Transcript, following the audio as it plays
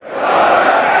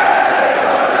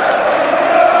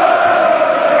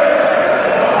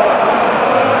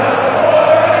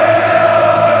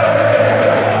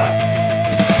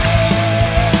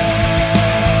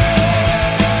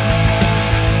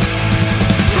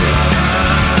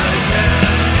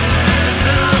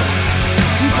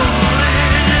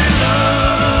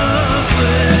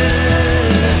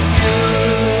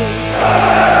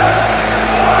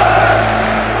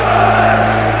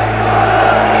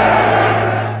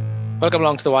Welcome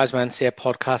along to the Wise Men Say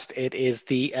podcast. It is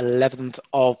the 11th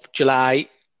of July,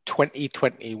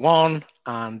 2021,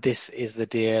 and this is the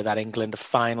day that England are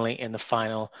finally in the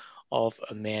final of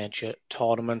a major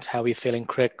tournament. How are you feeling,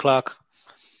 Craig Clark?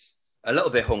 A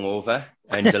little bit hungover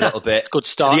and a little bit... It's a good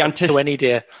start to any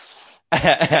day.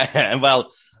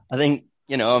 Well, I think,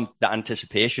 the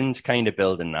anticipation's kind of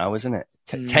building now, isn't it?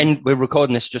 10. We're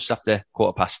recording this just after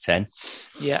 10:15.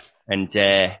 Yeah. And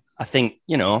I think,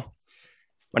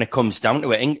 when it comes down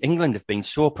to it, England have been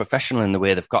so professional in the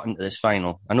way they've got into this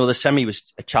final. I know the semi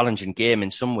was a challenging game in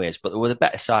some ways, but they were the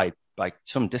better side by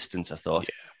some distance, I thought.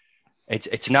 Yeah.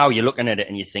 It's now you're looking at it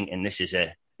and you're thinking this is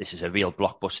a real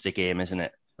blockbuster game, isn't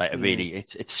it? Like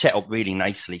it's set up really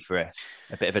nicely for a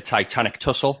bit of a Titanic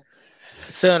tussle.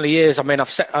 It certainly is. I mean,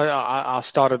 I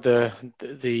started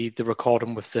the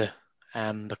recording with the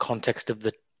context of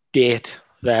the date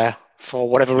there for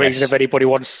whatever reason. If anybody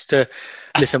wants to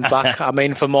listen back, I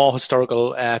mean, for more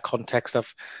historical context,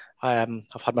 I've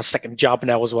had my second jab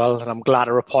now as well, and I'm glad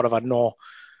to report I've had no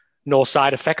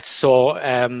side effects. So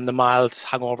the mild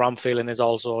hangover I'm feeling is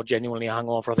also genuinely a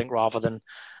hangover, I think, rather than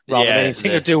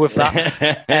anything to do with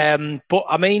that. But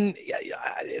I mean,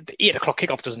 the 8 o'clock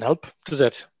kickoff doesn't help, does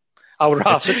it?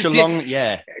 It's such a long,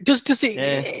 yeah. Does it?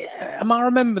 Yeah. Am I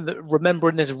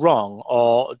remembering this wrong,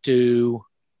 or do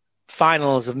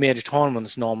finals of major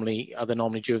tournaments normally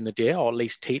during the day, or at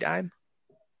least tea time?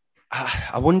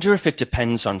 I wonder if it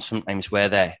depends on sometimes where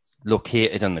they're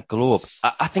located on the globe.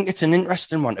 I think it's an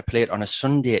interesting one to play it on a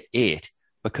Sunday at 8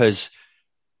 because,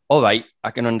 all right,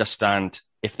 I can understand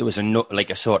if there was a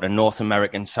sort of North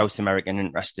American, South American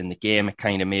interest in the game, it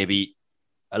kind of maybe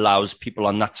allows people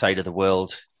on that side of the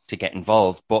world to get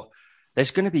involved. But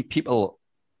there's going to be people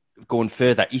going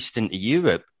further east into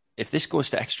Europe. If this goes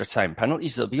to extra time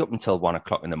penalties, they'll be up until 1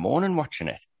 o'clock in the morning watching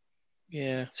it.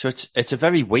 Yeah. So it's a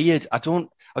very weird. I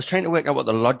was trying to work out what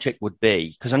the logic would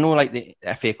be because I know like the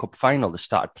FA Cup final, they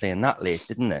started playing that late,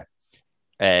 didn't they?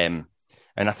 And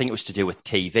I think it was to do with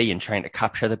TV and trying to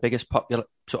capture the biggest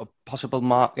possible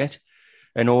market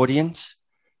and audience.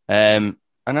 And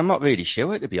I'm not really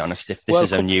sure, to be honest, if this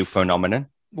is a new phenomenon.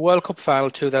 World Cup final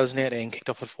 2018 kicked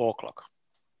off at 4 o'clock.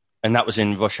 And that was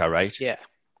in Russia, right? Yeah.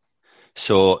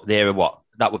 So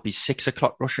that would be 6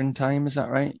 o'clock Russian time, is that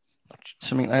right?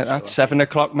 Something like that. Sure. 7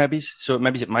 o'clock maybe. So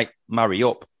maybe it might marry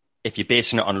up if you're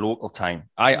basing it on local time.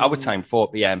 Our time,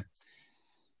 4 p.m.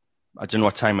 I don't know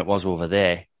what time it was over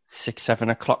there. 6, 7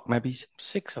 o'clock maybe?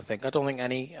 6, I think. I don't think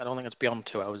it's beyond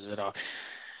 2 hours at all.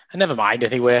 And never mind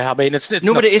anyway. I mean, it's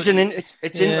no, but it isn't. It's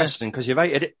interesting because you're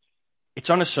right. It's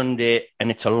on a Sunday and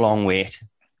it's a long wait.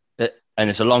 And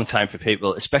it's a long time for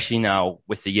people, especially now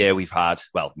with the year we've had,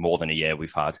 well, more than a year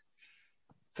we've had,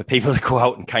 for people to go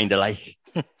out and kind of like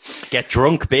get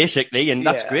drunk, basically. And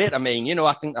that's great. I mean,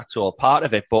 I think that's all part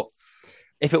of it. But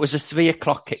if it was a 3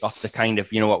 o'clock kickoff, the kind of,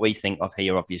 what we think of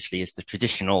here, obviously, is the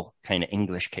traditional kind of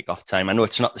English kickoff time. I know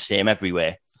it's not the same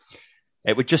everywhere.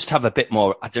 It would just have a bit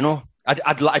more, I don't know.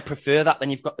 I'd prefer that. Then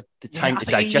you've got the time to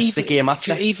digest the game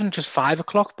after. Even just 5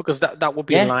 o'clock, because that would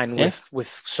be in line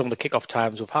with some of the kickoff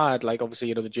times we've had. Like,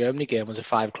 obviously, the Germany game was a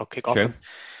 5 o'clock kickoff. True.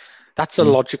 That's a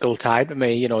logical time to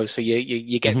me, so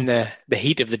you're getting the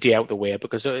heat of the day out the way,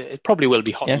 because it probably will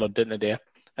be hot in London today.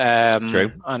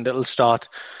 True. And it'll start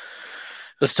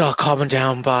calming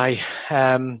down by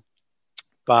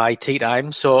tea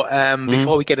time. So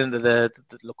before we get into the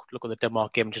look at the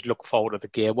Denmark game, just look forward to the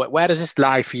game. Where does this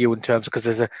lie for you in terms of, because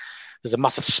there's a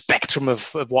massive spectrum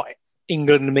of what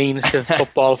England means to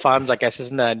football fans, I guess,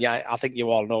 isn't there? And I think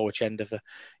you all know which end of the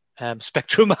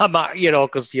spectrum I'm at,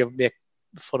 because you make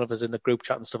fun of us in the group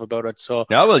chat and stuff about it. So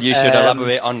no, well, you should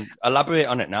elaborate on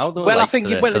it now, though. Well, I think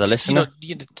for the listener.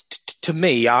 To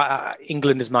me,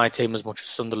 England is my team as much as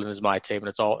Sunderland is my team,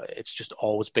 and it's just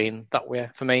always been that way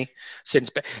for me.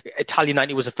 Since Italian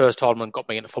 90 was the first tournament that got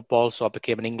me into football, so I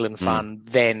became an England fan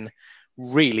then,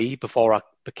 really, before I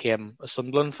became a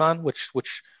Sunderland fan, which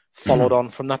followed on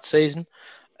from that season.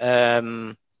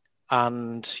 And,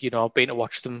 been to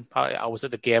watch them. I was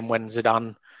at the game when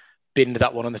Zidane binned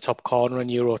that one in the top corner in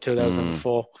Euro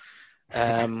 2004,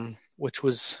 which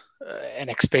was an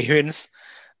experience.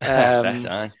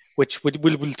 Which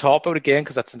we'll talk about again,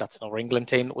 because that's another England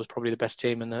team that was probably the best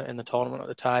team in the tournament at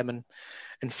the time and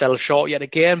fell short yet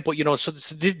again. But so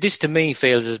this to me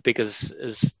feels as big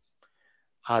as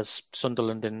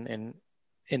Sunderland in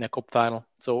a cup final.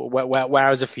 So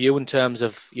where is it for you in terms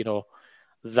of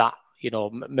that?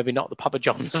 Maybe not the Papa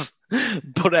Johns,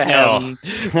 but when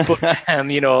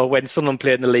Sunderland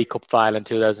played in the League Cup final in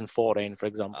 2014, for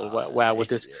example, where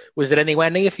was it anywhere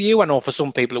near for you? I know for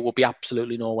some people it would be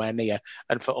absolutely nowhere near,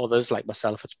 and for others like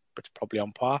myself, it's probably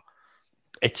on par.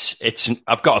 It's.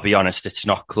 I've got to be honest. It's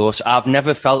not close. I've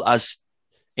never felt as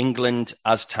England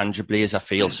as tangibly as I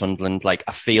feel Sunderland. Like,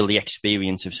 I feel the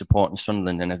experience of supporting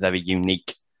Sunderland in a very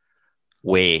unique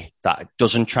way that it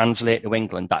doesn't translate to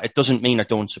England. That it doesn't mean I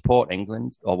don't support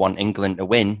England or want England to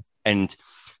win. And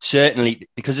certainly,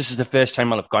 because this is the first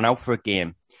time I'll have gone out for a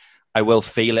game, I will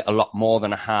feel it a lot more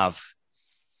than I have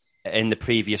in the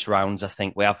previous rounds, I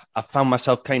think, where I've found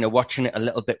myself kind of watching it a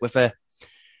little bit with a,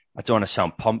 I don't want to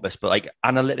sound pompous, but like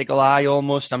analytical eye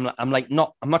almost. I'm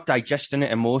not digesting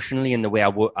it emotionally in the way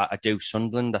I do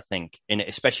Sunderland, I think,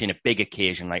 especially in a big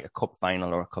occasion like a cup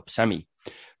final or a cup semi.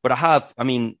 But I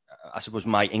suppose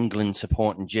my England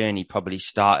supporting journey probably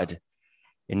started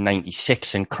in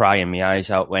 '96 and crying my eyes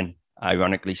out when,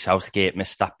 ironically, Southgate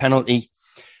missed that penalty.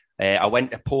 I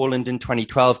went to Poland in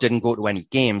 2012, didn't go to any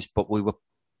games, but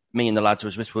me and the lads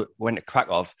went to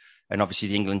Krakow, and obviously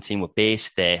the England team were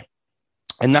based there.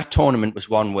 And that tournament was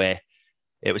one where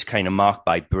it was kind of marked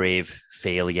by brave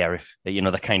failure,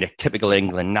 the kind of typical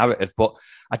England narrative. But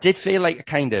I did feel like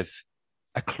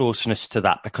a closeness to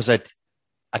that because I'd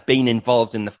been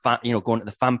involved in going to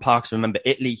the fan parks. I remember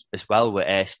Italy as well,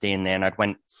 were staying there, and I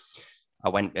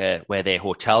went where their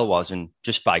hotel was, and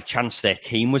just by chance their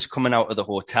team was coming out of the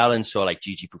hotel, and saw like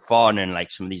Gigi Buffon and like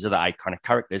some of these other iconic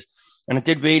characters. And I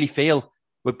did really feel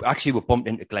we bumped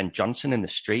into Glenn Johnson in the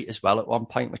street as well at one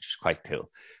point, which was quite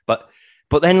cool. But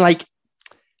then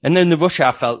and then the rush,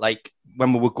 I felt like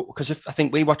when we were, because I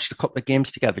think we watched a couple of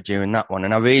games together during that one,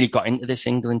 and I really got into this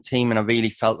England team, and I really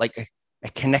felt like a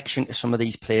connection to some of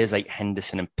these players like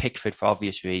Henderson and Pickford for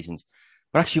obvious reasons.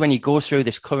 But actually, when you go through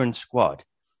this current squad,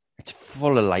 it's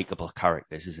full of likeable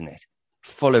characters, isn't it?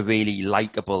 Full of really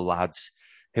likeable lads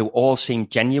who all seem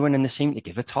genuine and they seem to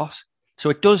give a toss.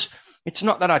 So it's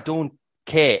not that I don't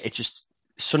care. It's just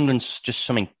Sunderland's just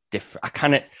something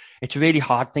different. It's a really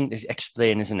hard thing to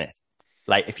explain, isn't it?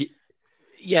 Like if you,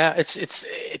 yeah,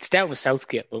 it's down to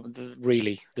Southgate, but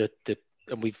really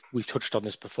and we've touched on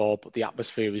this before, but the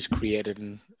atmosphere is created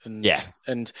and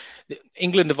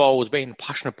England have always been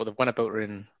passionate, but they've went about it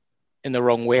in the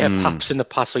wrong way, perhaps in the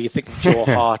past. So you think of Joe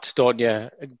Hart, don't you,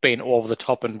 being over the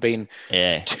top and being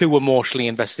too emotionally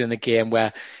invested in the game,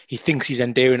 where he thinks he's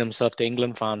endearing himself to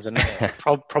England fans, and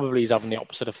probably he's having the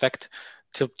opposite effect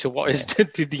to what his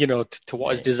to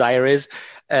what his desire is.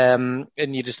 And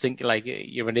you just think like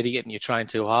you're an idiot and you're trying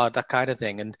too hard, that kind of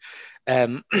thing.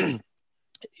 And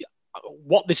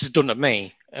what this has done to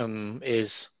me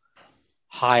is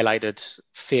highlighted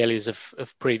failures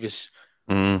of previous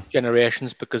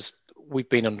generations, because we've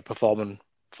been underperforming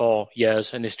for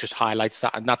years, and this just highlights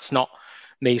that. And that's not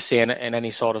me saying it in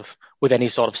any sort of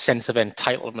sense of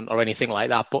entitlement or anything like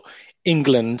that. But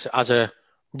England, as a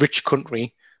rich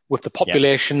country with the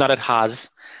population that it has,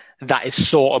 that is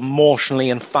so emotionally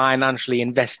and financially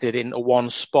invested into one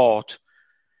sport,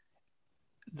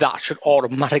 that should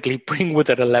automatically bring with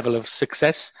it a level of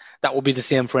success. That will be the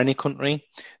same for any country.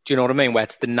 Do you know what I mean? Where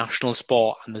it's the national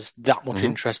sport and there's that much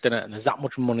interest in it and there's that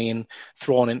much money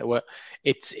thrown into it.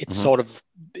 It's sort of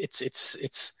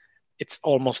it's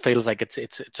almost feels like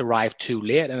it's arrived too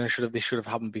late, and this should have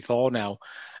happened before now.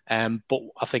 But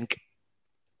I think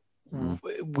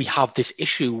we have this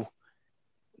issue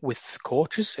with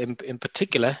coaches, in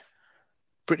particular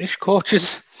British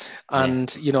coaches,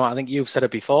 and I think you've said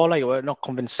it before. Like, we're not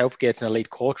convinced Southgate's an elite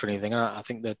coach or anything. I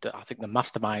think the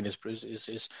mastermind is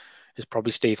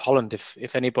probably Steve Holland,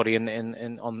 if anybody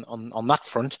on that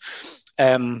front.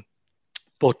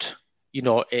 But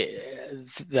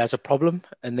there's a problem,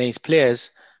 and these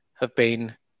players have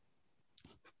been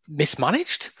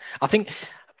mismanaged. I think.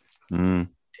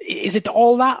 Is it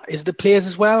all that? Is the players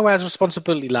as well? Whereas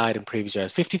responsibility lied in previous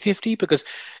years? 50-50? Because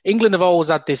England have always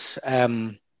had this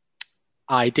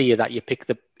idea that you pick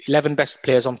the 11 best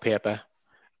players on paper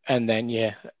and then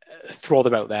you throw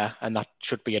them out there, and that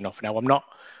should be enough. Now, I'm not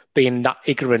being that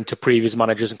ignorant to previous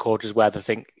managers and coaches where they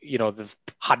think, they've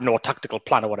had no tactical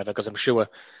plan or whatever, because I'm sure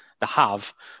they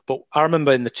have. But I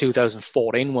remember in the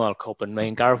 2014 World Cup, and me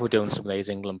and Gareth were doing some of these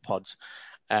England pods.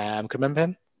 Can you remember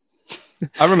him?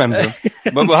 I remember him.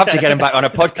 But we'll have to get him back on a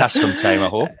podcast sometime, I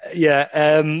hope.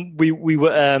 Yeah,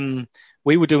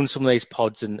 we were doing some of these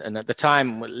pods, and at the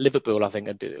time, Liverpool, I think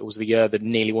it was the year that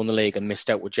nearly won the league and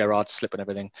missed out with Gerrard's slip and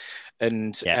everything.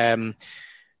 And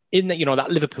in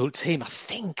that Liverpool team, I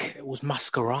think it was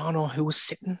Mascherano who was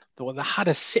sitting. They had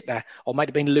a sitter, or it might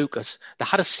have been Lucas. They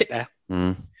had a sitter,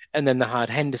 and then they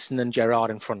had Henderson and Gerrard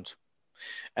in front.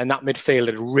 And that midfield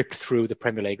had ripped through the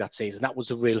Premier League that season. That was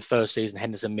the real first season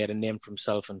Henderson made a name for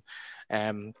himself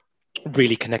and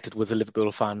really connected with the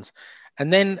Liverpool fans.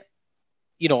 And then,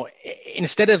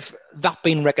 instead of that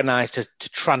being recognised to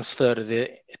transfer to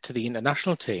the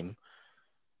international team,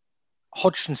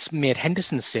 Hodgson made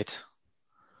Henderson sit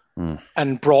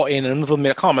and brought in another.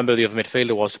 I can't remember who the other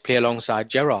midfielder was to play alongside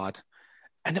Gerrard,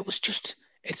 and it's just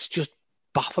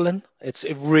baffling.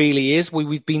 It really is.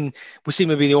 We seem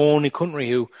to be the only country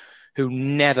who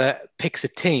never picks a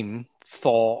team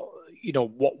for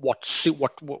what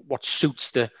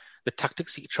suits the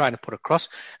tactics that you're trying to put across.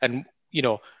 And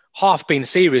half being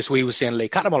serious, we were saying Lee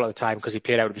Cattermole at the time because he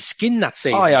played out of his skin that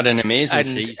season. Oh, he had an amazing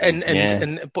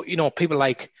season. But people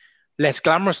like less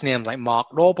glamorous names like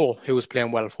Mark Noble, who was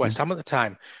playing well for West Ham at the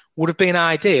time, would have been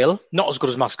ideal. Not as good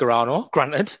as Mascherano,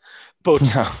 granted, but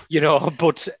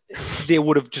but they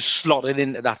would have just slotted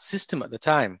into that system at the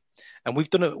time. And we've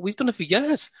done it for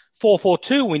years.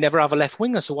 4-4-2. We never have a left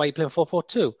winger, so why are you playing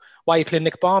 4-4-2? Why are you playing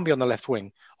Nick Barmby on the left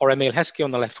wing, or Emile Heskey on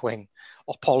the left wing,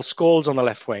 or Paul Scholes on the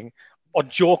left wing, or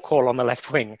Joe Cole on the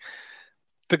left wing?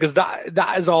 Because that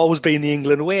has always been the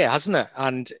England way, hasn't it?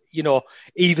 And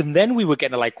even then we were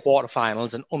getting to like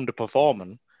quarterfinals and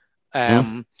underperforming.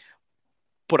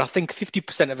 But I think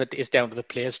 50% of it is down to the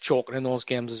players choking in those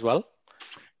games as well.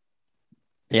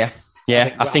 Yeah.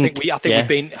 Yeah, I think we've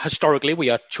been historically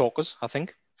we are chokers. I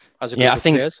think as a group of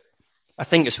players. I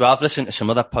think as well. I've listened to some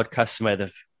other podcasts where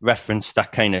they've referenced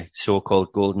that kind of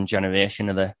so-called golden generation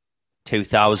of the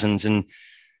 2000s, and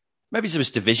maybe there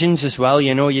was divisions as well.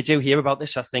 You do hear about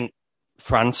this. I think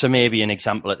France are maybe an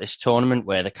example at this tournament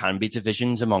where there can be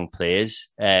divisions among players.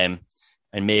 And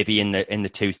maybe in the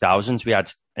 2000s we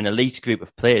had an elite group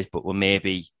of players, but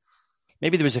maybe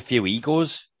there was a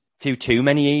few too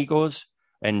many egos.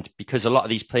 And because a lot of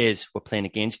these players were playing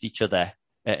against each other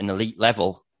at an elite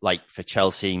level, like for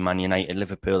Chelsea, Man United,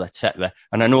 Liverpool, etc.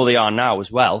 And I know they are now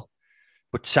as well.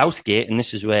 But Southgate, and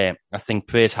this is where I think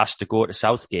praise has to go to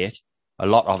Southgate, a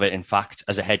lot of it, in fact,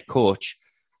 as a head coach.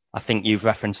 I think you've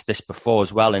referenced this before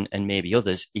as well, and maybe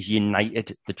others. He's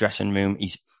united the dressing room.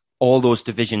 He's all those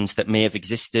divisions that may have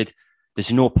existed.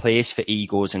 There's no place for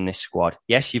egos in this squad.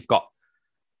 Yes, you've got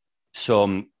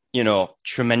some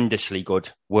tremendously good,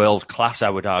 world-class, I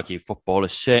would argue,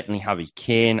 footballers. Certainly Harry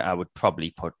Kane. I would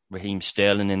probably put Raheem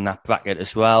Sterling in that bracket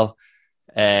as well,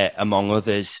 among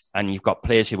others. And you've got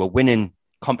players who are winning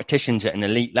competitions at an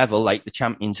elite level, like the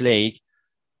Champions League.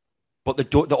 But they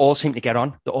all seem to get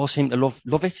on. They all seem to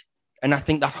love it. And I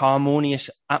think that harmonious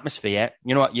atmosphere,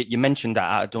 you mentioned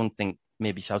that. I don't think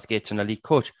maybe Southgate's an elite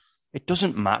coach. It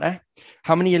doesn't matter.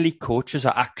 How many elite coaches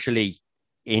are actually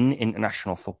in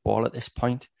international football at this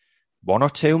point? One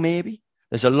or two, maybe.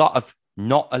 There's a lot of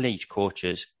not elite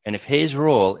coaches. And if his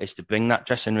role is to bring that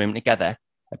dressing room together,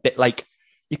 a bit like,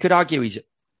 you could argue he's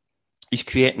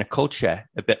creating a culture,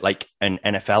 a bit like an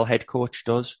NFL head coach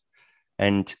does.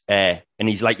 And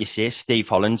he's, like you say, Steve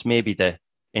Holland's maybe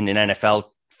in an NFL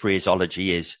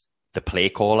phraseology is the play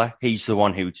caller. He's the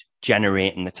one who's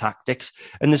generating the tactics.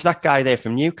 And there's that guy there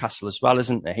from Newcastle as well,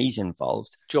 isn't there? He's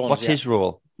involved. Jones, What's his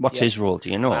role? What's his role?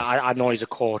 Do you know? I know he's a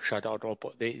coach. I don't know,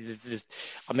 but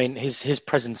his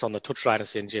presence on the touchline of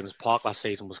St James Park last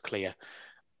season was clear.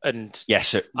 And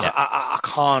yes, I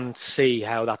can't see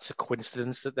how that's a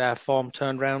coincidence that their form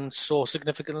turned around so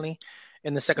significantly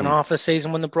in the second half of the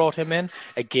season when they brought him in.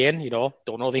 Again,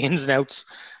 don't know the ins and outs,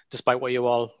 despite what you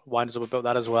all wind us up about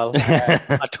that as well.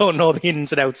 I don't know the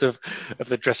ins and outs of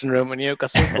the dressing room in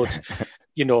Newcastle,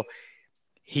 but,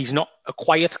 he's not a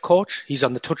quiet coach. He's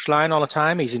on the touchline all the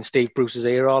time. He's in Steve Bruce's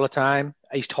ear all the time.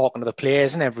 He's talking to the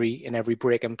players in every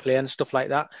break and play and stuff like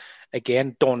that.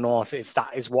 Again, don't know if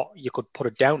that is what you could put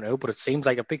it down to, but it seems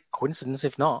like a big coincidence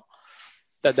if not.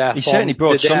 That he certainly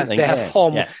brought something. Their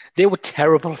form, they were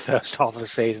terrible first half of the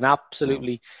season.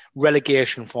 Absolutely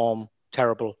relegation form,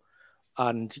 terrible.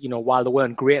 And, while they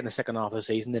weren't great in the second half of the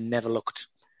season, they never looked...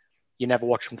 You never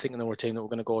watched them thinking they were a team that were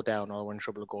going to go down or were in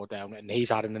trouble to go down. And he's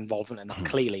had an involvement in that,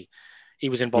 clearly. He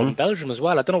was involved in Belgium as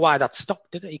well. I don't know why that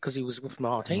stopped, did it? Because he was with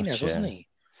Martinez, wasn't he?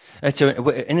 It's an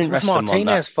interesting one.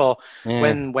 Martinez for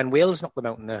when Wales knocked them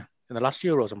out in the last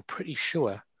Euros, I'm pretty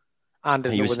sure. And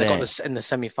when they got in the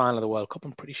semi-final of the World Cup,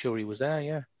 I'm pretty sure he was there,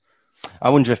 yeah. I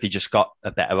wonder if he just got a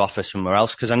better offer somewhere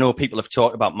else, because I know people have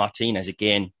talked about Martinez,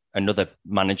 again, another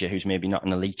manager who's maybe not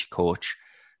an elite coach.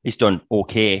 He's done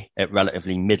okay at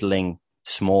relatively middling,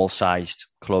 small-sized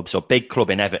clubs, or big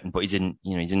club in Everton, but he didn't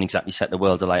exactly set the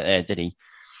world alight there, did he?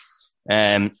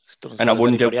 And I wonder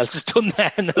anybody else has done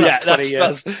that in the last 20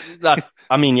 years.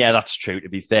 That's true, to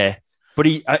be fair. But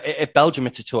at Belgium,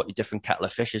 it's a totally different kettle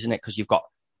of fish, isn't it? Because you've got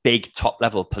big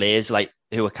top-level players like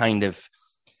who are kind of,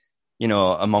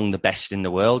 among the best in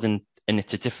the world, and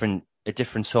it's a different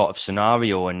sort of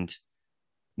scenario. And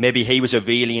maybe he was a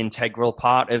really integral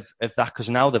part of that, because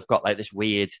now they've got like this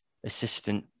weird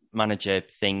assistant manager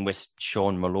thing with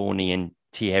Sean Maloney and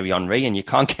Thierry Henry, and you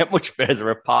can't get much further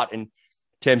apart in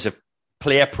terms of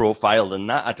player profile than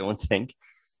that, I don't think.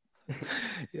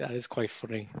 Yeah, that is quite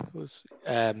funny. It was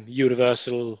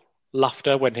universal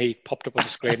laughter when he popped up on the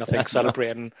screen, I think,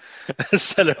 celebrating.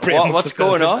 What's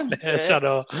going on? I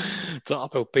know. It's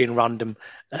not about being random.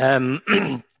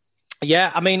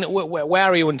 Yeah, I mean, where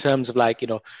are you in terms of like,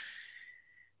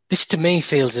 this to me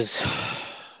feels as,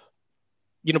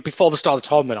 before the start of the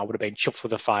tournament, I would have been chuffed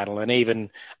with the final, and even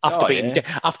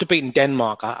after beating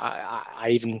Denmark, I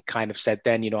even kind of said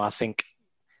then, I think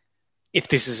if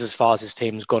this is as far as his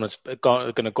team's going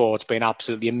to go, it's been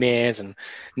absolutely amazing.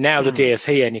 Now the day is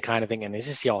here, and you're kind of thinking, is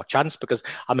this your chance? Because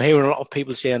I'm hearing a lot of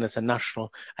people saying it's a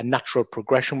natural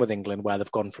progression with England, where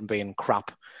they've gone from being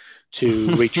crap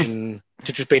to reaching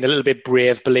to just being a little bit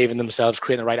brave, believing themselves,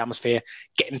 creating the right atmosphere,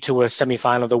 getting to a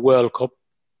semi-final of the World Cup.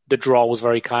 The draw was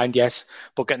very kind, yes,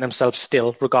 but getting themselves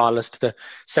still, regardless, to the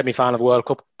semi-final of the World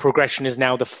Cup. Progression is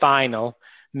now the final.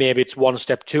 Maybe it's one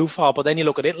step too far, but then you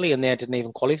look at Italy and they didn't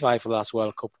even qualify for the last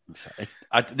World Cup.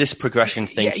 This progression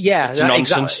thing, it's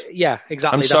nonsense. Exactly.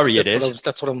 I'm sorry, it is.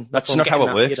 That's not how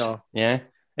it works. Yeah.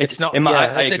 It's not.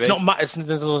 It's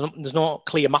not. There's no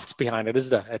clear maths behind it, is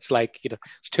there? It's like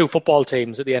it's two football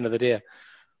teams at the end of the day.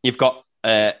 You've got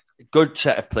a good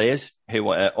set of players who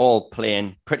are all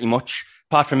playing pretty much,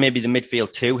 apart from maybe the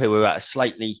midfield two, who are at a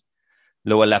slightly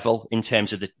lower level in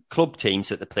terms of the club teams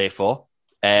that they play for.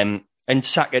 And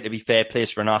Saka, to be fair,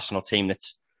 plays for an Arsenal team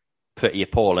that's pretty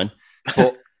appalling.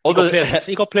 But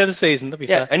he got player of the season. To be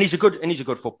fair. And he's a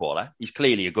good footballer. He's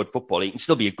clearly a good footballer. He can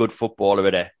still be a good footballer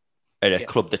at a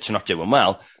club that's not doing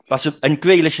well. And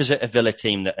Grealish is at a Villa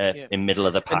team that are in middle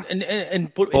of the pack. But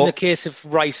in the case of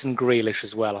Rice and Grealish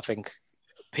as well, I think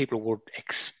people would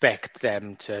expect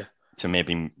them to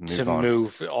maybe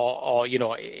move, or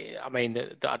I mean,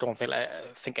 I don't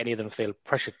think any of them feel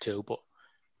pressured to, but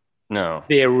no,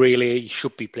 they really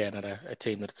should be playing at a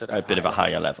team that's at a bit of a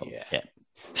higher level. Yeah.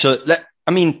 So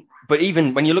but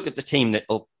even when you look at the team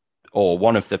or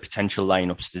one of the potential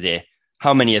lineups today,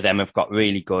 how many of them have got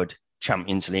really good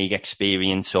Champions League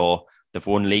experience, or they've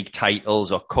won league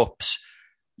titles or cups?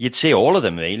 You'd say all of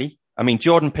them, really. I mean,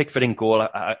 Jordan Pickford in goal,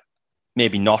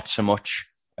 maybe not so much,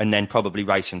 and then probably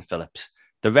Rice and Phillips.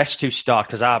 The rest who start,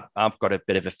 because I've got a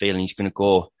bit of a feeling he's going to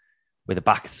go with a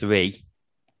back three,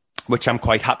 which I'm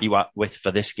quite happy with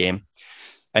for this game.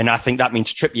 And I think that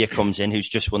means Trippier comes in, who's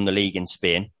just won the league in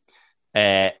Spain.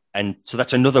 And so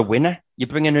that's another winner. You're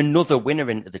bringing another winner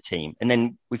into the team. And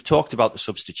then we've talked about the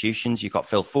substitutions. You've got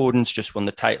Phil Foden's just won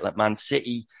the title at Man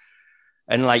City.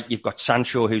 And you've got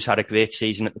Sancho, who's had a great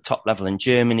season at the top level in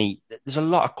Germany. There's a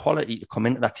lot of quality to come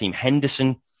into that team.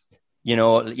 Henderson,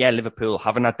 Liverpool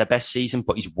haven't had their best season,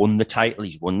 but he's won the title.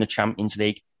 He's won the Champions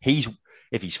League.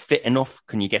 If he's fit enough,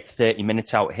 can you get 30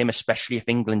 minutes out of him, especially if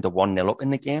England are 1-0 up in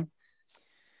the game?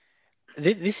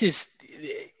 This is...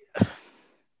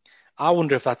 I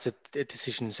wonder if that's a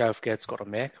decision Southgate's got to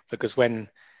make, because when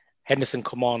Henderson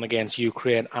come on against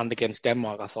Ukraine and against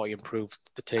Denmark, I thought he improved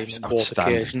the team on both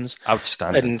occasions.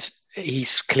 Outstanding. And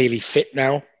he's clearly fit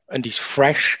now, and he's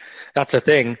fresh. That's a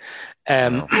thing.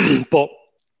 But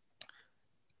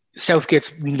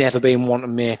Southgate's never been one to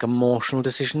make emotional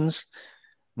decisions.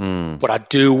 But I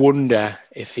do wonder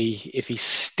if he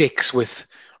sticks with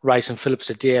Rice and Phillips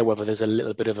today, whether that's a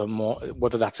little bit of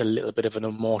an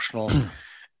emotional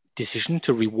decision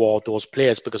to reward those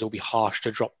players, because it'll be harsh to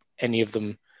drop any of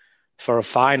them for a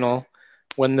final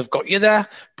when they've got you there.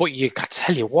 But I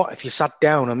tell you what, if you sat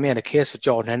down and made a case for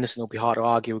Jordan Henderson, it'll be hard to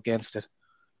argue against it.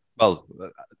 Well,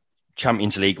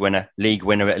 Champions League winner, league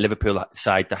winner at a Liverpool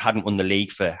side that hadn't won the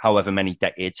league for however many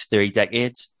decades, 3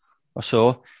 decades or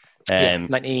so.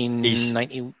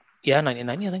 1990,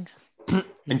 1990, I think.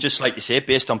 And just like you say,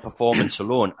 based on performance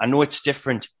alone, I know it's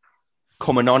different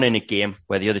coming on in a game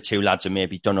where the other two lads have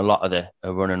maybe done a lot of the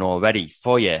running already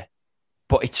for you,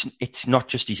 but it's not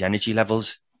just his energy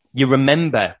levels. You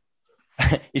remember,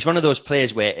 he's one of those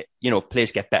players where,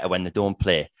 players get better when they don't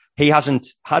play. He hasn't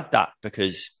had that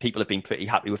because people have been pretty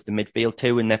happy with the midfield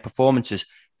too in their performances.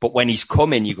 But when he's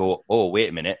come in, you go, oh, wait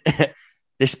a minute.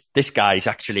 This guy is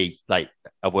actually like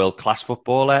a world-class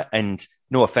footballer. And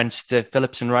no offence to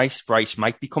Phillips and Rice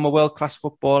might become a world-class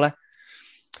footballer.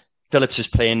 Phillips is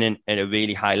playing at a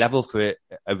really high level for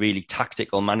a really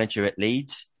tactical manager at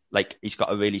Leeds. Like, he's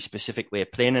got a really specific way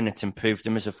of playing, and it's improved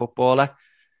him as a footballer.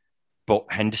 But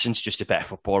Henderson's just a better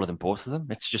footballer than both of them.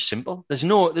 It's just simple. There's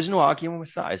no arguing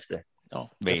with that, is there? No,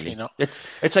 really not.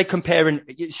 It's like comparing.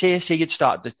 Say you'd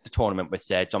start the tournament with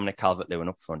Dominic Calvert-Lewin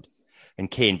up front,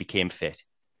 and Kane became fit.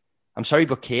 I'm sorry,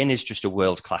 but Kane is just a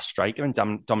world-class striker, and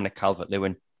Dominic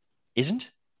Calvert-Lewin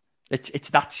isn't. It's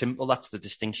that simple. That's the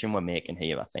distinction we're making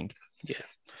here, I think. Yeah,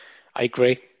 I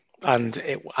agree. And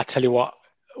I tell you what,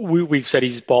 we've said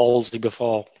he's ballsy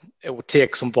before. It would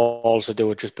take some balls to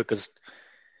do it just because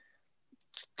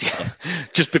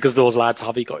those lads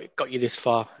have got you this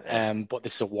far. But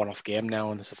this is a one-off game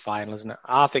now, and it's a final, isn't it?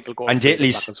 I think it'll go and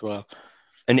Italy's back as well.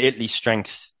 And Italy's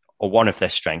strengths, or one of their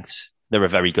strengths, they're a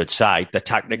very good side. The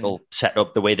tactical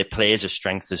setup, the way they play is a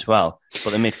strength as well.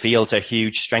 But the midfield's a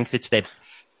huge strength. It's their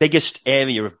biggest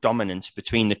area of dominance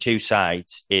between the two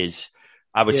sides is,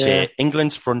 I would say,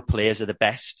 England's front players are the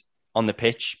best on the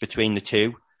pitch between the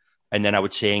two. And then I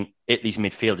would say Italy's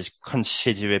midfield is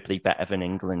considerably better than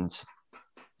England's.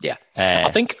 Yeah. I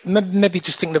think maybe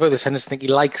just thinking about this, Henderson, I think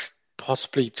he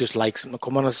possibly just likes him to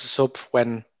come on as a sub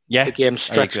when the game's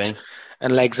stretched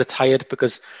and legs are tired,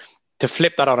 because to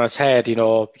flip that on its head,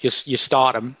 you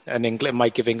start him and England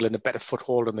might give England a better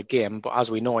foothold in the game. But as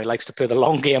we know, he likes to play the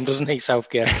long game, doesn't he,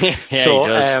 Southgate? He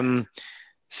does.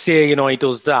 Say, he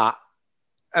does that,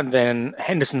 and then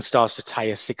Henderson starts to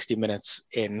tire 60 minutes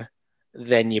in,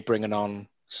 then you're bringing on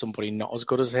somebody not as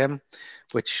good as him,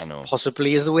 which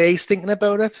possibly is the way he's thinking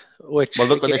about it. Which,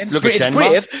 look at Denmark.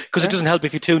 Brave, because it doesn't help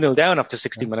if you're 2-0 down after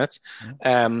 60 minutes.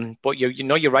 But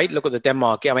you're right. Look at the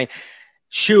Denmark game. I mean,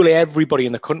 surely everybody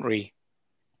in the country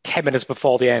 10 minutes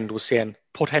before the end was saying,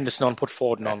 put Henderson on, put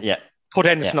Foden on. Put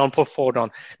Henderson on, put Foden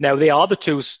on. Now, they are the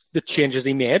changes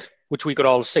he made, which we could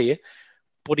all see,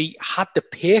 but he had the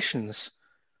patience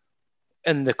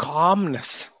and the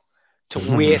calmness to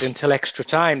wait until extra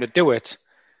time to do it,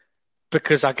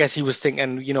 because I guess he was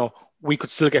thinking, we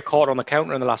could still get caught on the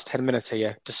counter in the last 10 minutes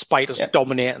here, despite us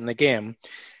dominating the game.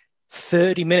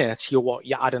 30 minutes, you're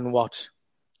adding what?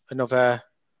 Another...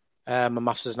 my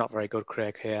maths is not very good,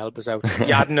 Craig. Here, help us out.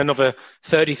 You're adding another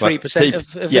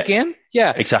 33% of the game?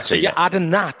 Yeah. Exactly. So you're adding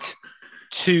that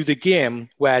to the game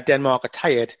where Denmark are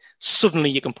tired. Suddenly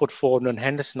you can put Foden and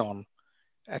Henderson on.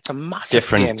 It's a massive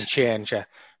game changer.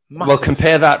 Massive. Well,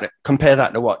 compare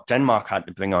that to what Denmark had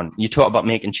to bring on. You talk about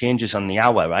making changes on the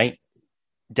hour, right?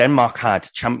 Denmark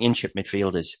had championship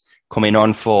midfielders coming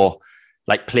on for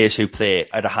players who play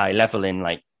at a high level in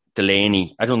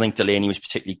Delaney. I don't think Delaney was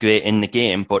particularly great in the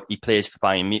game, but he plays for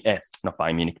not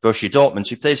Bayern Munich, Borussia Dortmund.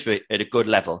 So he plays for at a good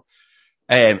level.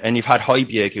 And you've had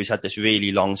Højbjerg, who's had this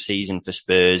really long season for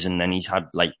Spurs, and then he's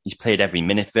played every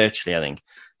minute virtually, I think.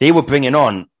 They were bringing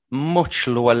on much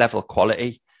lower level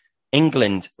quality.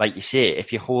 England, like you say,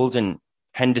 if you're holding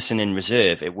Henderson in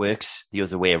reserve, it works the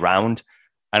other way around.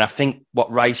 And I think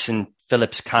what Rice and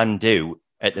Phillips can do,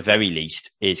 at the very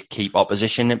least, is keep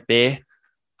opposition at bay.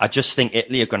 I just think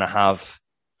Italy are going to have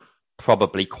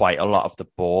probably quite a lot of the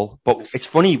ball. But it's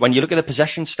funny, when you look at the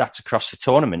possession stats across the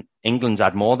tournament, England's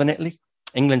had more than Italy.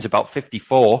 England's about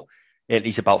 54,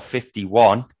 Italy's about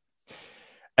 51.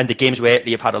 And the games where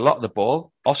Italy have had a lot of the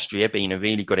ball, Austria being a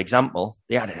really good example,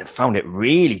 they found it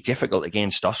really difficult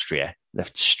against Austria.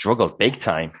 They've struggled big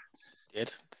time. They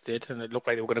did, and it looked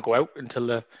like they were going to go out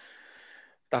until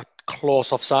that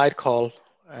close offside call.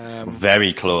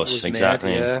 Very close,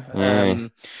 exactly.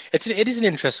 Made, it is an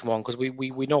interesting one, because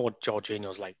we know what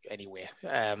Jorginho's like anyway.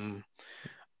 Well,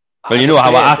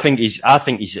 I think he's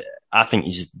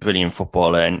a brilliant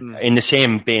footballer, and in the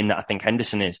same vein that I think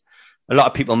Henderson is. A lot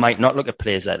of people might not look at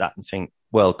players like that and think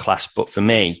world class, but for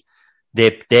me,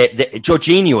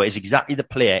 Jorginho is exactly the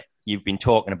player you've been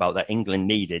talking about that England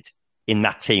needed in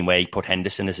that team where he put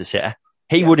Henderson as a sitter.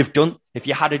 He would have done, if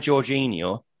you had a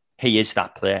Jorginho, he is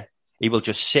that player. He will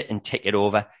just sit and tick it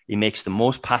over. He makes the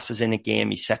most passes in a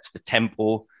game. He sets the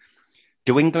tempo.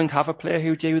 Do England have a player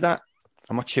who do that?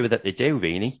 I'm not sure that they do,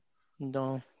 really.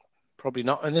 No, probably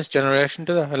not in this generation,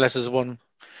 do they? Unless there's one.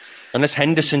 Unless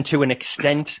Henderson, to an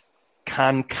extent,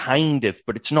 can kind of,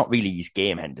 but it's not really his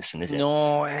game, Henderson, is it?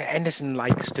 No, Henderson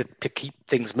likes to keep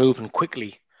things moving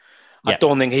quickly. I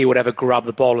don't think he would ever grab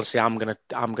the ball and say, I'm gonna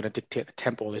dictate the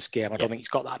tempo of this game. I don't think he's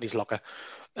got that in his locker.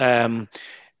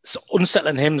 So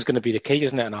unsettling him is going to be the key,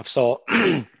 isn't it? And I've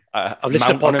listened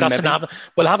to podcasts and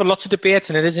we're having lots of debates,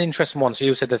 and it is an interesting one. So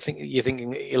you said you're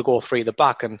thinking he'll go 3 at the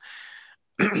back, and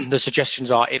the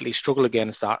suggestions are Italy struggle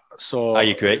against that. So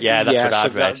you agree? Yeah, that's what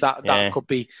I've read.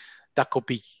 That could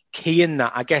be key in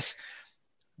that. I guess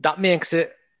that makes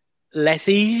it less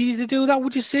easy to do that,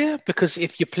 would you say? Because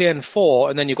if you're playing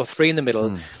 4 and then you've got 3 in the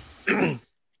middle, then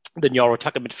your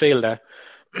attacking midfielder,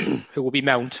 who will be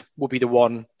Mount, will be the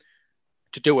one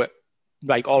to do it,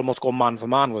 almost go man for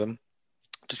man with him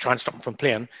to try and stop him from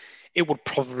playing. It would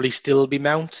probably still be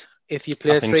Mount if you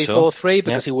play 3-4-3,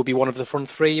 because he would be one of the front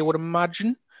 3, you would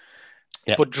imagine.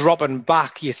 Yeah. But dropping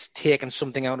back, you're taking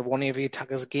something out of one of the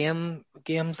attackers' games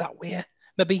that way,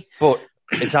 maybe. But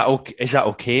is that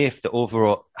okay if the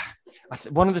overall...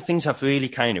 One of the things I've really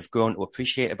kind of grown to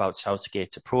appreciate about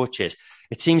Southgate's approach is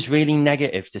it seems really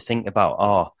negative to think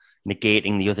about,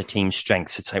 negating the other team's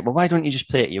strengths. It's like, well, why don't you just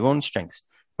play at your own strengths?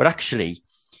 But actually,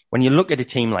 when you look at a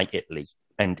team like Italy,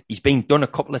 and he's been done a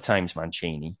couple of times,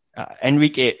 Mancini,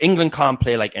 England can't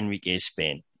play like Enrique's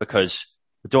Spain because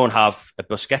we don't have a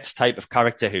Busquets type of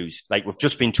character who's like, we've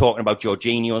just been talking about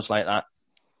Jorginho's like that.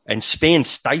 And Spain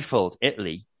stifled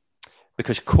Italy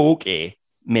because Koke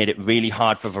made it really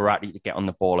hard for Verratti to get on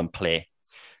the ball and play.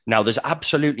 Now, there's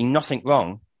absolutely nothing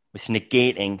wrong with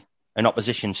negating an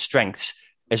opposition's strengths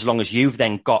as long as you've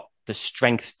then got the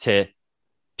strength to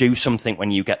do something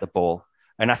when you get the ball.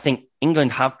 And I think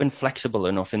England have been flexible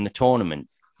enough in the tournament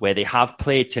where they have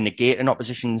played to negate an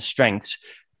opposition's strengths,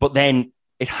 but then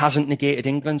it hasn't negated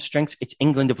England's strengths. It's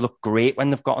England have looked great when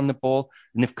they've got on the ball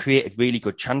and they've created really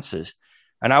good chances.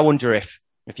 And I wonder if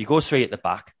you go three at the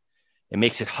back, it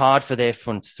makes it hard for their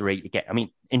front three to get... I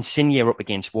mean, Insigne up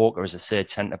against Walker as a third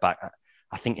centre-back.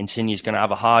 I think Insigne is going to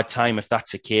have a hard time if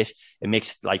that's the case. It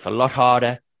makes life a lot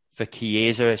harder for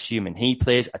Chiesa, assuming he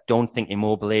plays. I don't think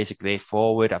Immobile is a great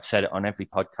forward. I've said it on every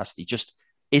podcast. He just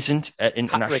isn't at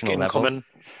international level.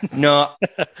 No,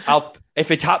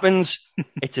 if it happens,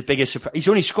 it's a bigger surprise. He's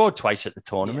only scored twice at the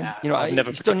tournament. Yeah, I've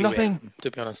never done nothing, to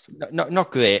be honest.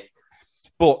 Not great,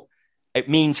 but it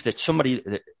means that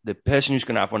the person who's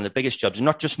going to have one of the biggest jobs, and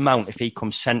not just Mount, if he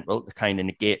comes central to kind of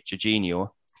negate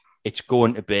Jorginho, it's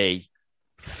going to be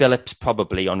Phillips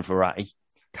probably on Verratti.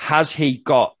 Has he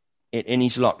got it in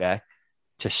his locker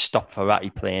to stop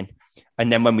Verratti playing?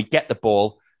 And then when we get the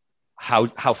ball,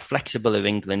 how flexible are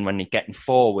England when they're getting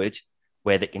forward,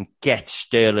 where they can get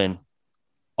Sterling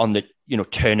on the,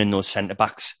 turning those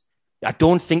centre-backs? I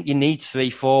don't think you need three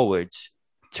forwards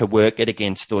to work it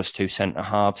against those two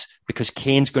centre-halves because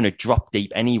Kane's going to drop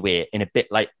deep anyway, in a bit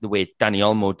like the way Dani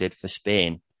Olmo did for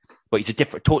Spain. But he's a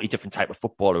totally different type of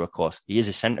footballer, of course. He is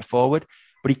a centre-forward,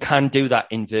 but he can do that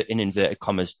in inverted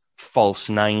commas, false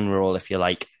nine role, if you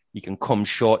like. You can come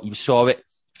short. You saw it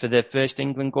for the first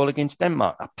England goal against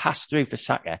Denmark. That pass through for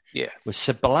Saka was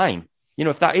sublime.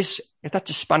 If that's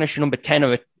a Spanish number 10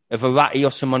 or a Verratti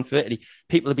or someone for Italy,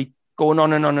 people will be going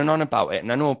on and on and on about it.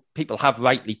 And I know people have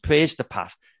rightly praised the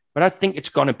pass, but I think it's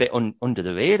gone a bit under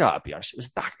the radar, to be honest.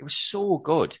 It was so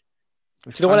good.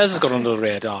 Do you know what else has gone under the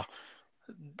radar?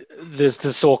 There's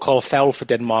the so-called foul for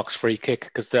Denmark's free kick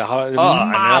because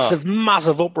the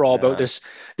massive uproar about this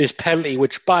penalty,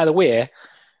 which, by the way,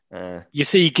 you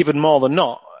see given more than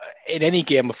not in any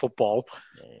game of football,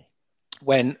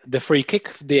 when the free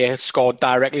kick they scored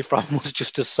directly from was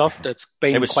just as soft.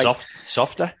 It was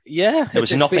softer. Yeah. There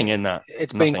was nothing in that.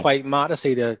 It's been quite mad to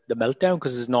see the meltdown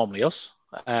because it's normally us.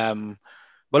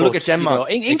 Look at Denmark.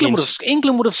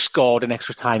 England would have scored in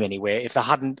extra time anyway if they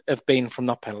hadn't have been from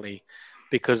that penalty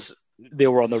because they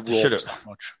were on the ropes that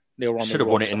much. They were on should have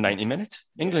won it in 90 minutes.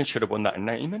 England should have won that in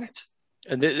 90 minutes.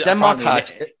 And Denmark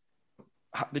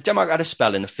had a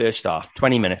spell in the first half,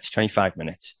 20 minutes, 25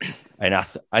 minutes.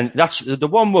 And that's the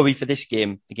one worry for this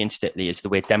game against Italy is the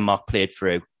way Denmark played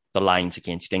through the lines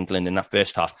against England in that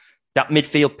first half. That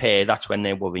midfield pair, that's when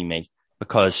they worry me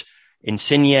because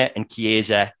Insigne and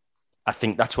Chiesa, I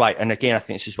think that's why. And again, I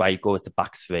think this is why you go with the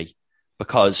back three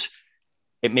because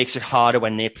it makes it harder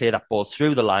when they play that ball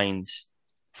through the lines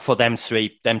for them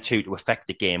two to affect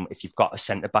the game. If you've got a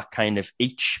centre back kind of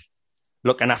each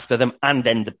looking after them, and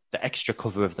then the extra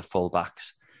cover of the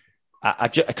full-backs.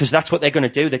 Because that's what they're going to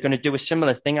do. They're going to do a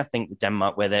similar thing, I think, with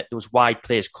Denmark, where those wide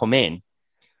players come in,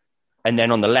 and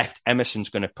then on the left, Emerson's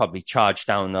going to probably charge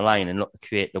down the line and look to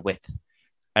create the width.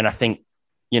 And I think,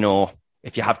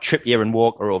 if you have Trippier and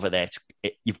Walker over there,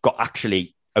 you've got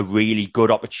actually a really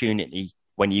good opportunity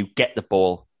when you get the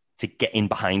ball to get in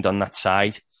behind on that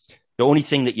side. The only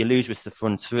thing that you lose with the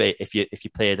front three, if you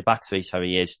play the back three,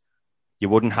 is you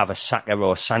wouldn't have a Saka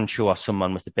or Sancho or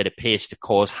someone with a bit of pace to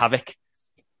cause havoc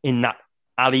in that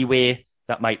alleyway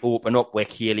that might open up where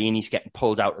Chiellini's getting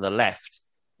pulled out to the left.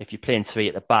 If you're playing three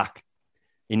at the back,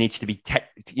 you need to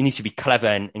be clever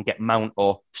and get Mount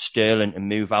or Sterling and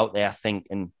move out there, I think,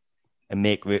 and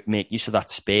make use of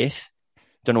that space.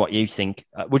 Don't know what you think.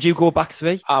 Would you go back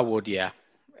three? I would, yeah.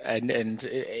 And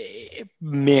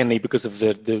mainly because of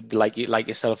the like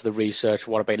yourself, the research,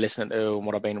 what I've been listening to and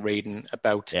what I've been reading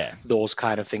about those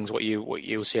kind of things, what you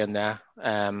were saying there.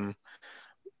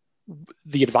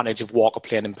 The advantage of Walker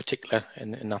playing in particular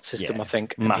in that system, I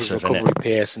think, and massive, his recovery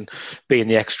pace and being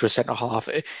the extra centre half,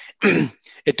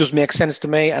 it does make sense to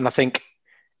me. And I think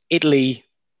Italy,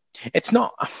 it's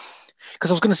not because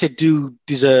I was going to say, do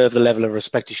deserve the level of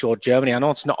respect you showed Germany. I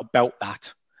know it's not about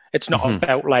that. It's not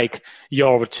about like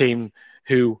you're a team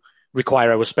who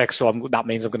require our respect, so that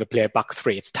means I'm going to play a back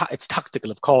three. It's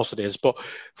tactical, of course it is. But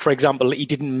for example, he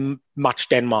didn't match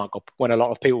Denmark up when a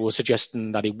lot of people were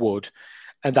suggesting that he would,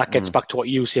 and that gets back to what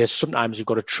you say. Sometimes you've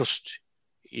got to trust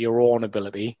your own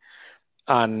ability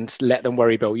and let them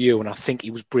worry about you. And I think he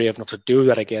was brave enough to do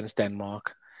that against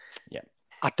Denmark. Yeah,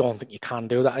 I don't think you can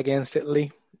do that against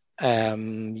Italy.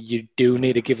 You do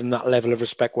need to give them that level of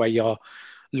respect where you're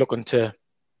looking to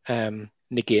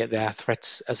negate their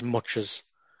threats as much as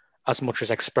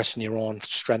expressing your own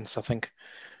strength, I think.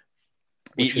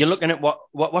 You're looking at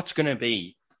what's going to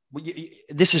be.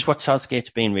 This is what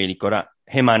Southgate's been really good at.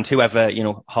 Him and whoever,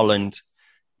 Holland,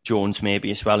 Jones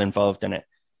maybe as well involved in it,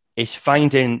 is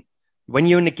finding when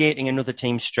you're negating another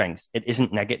team's strength, it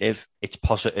isn't negative, it's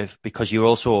positive, because you're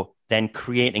also then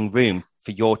creating room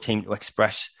for your team to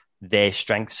express their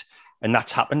strengths. And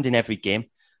that's happened in every game.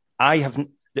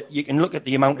 You can look at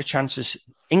the amount of chances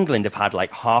England have had,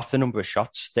 like half the number of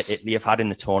shots that Italy have had in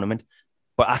the tournament.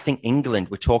 But I think England,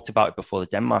 we talked about it before the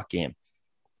Denmark game,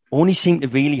 only seem to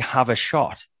really have a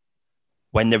shot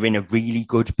when they're in a really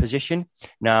good position.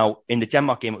 Now, in the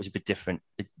Denmark game, it was a bit different.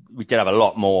 We did have a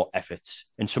lot more efforts,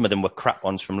 and some of them were crap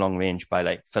ones from long range by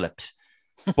like Phillips.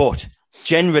 But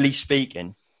generally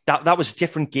speaking, that was a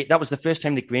different game. That was the first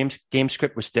time the game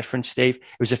script was different, Steve.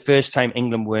 It was the first time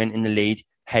England weren't in the lead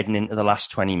heading into the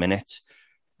last 20 minutes.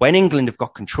 When England have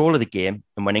got control of the game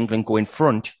and when England go in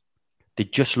front, they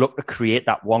just look to create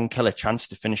that one killer chance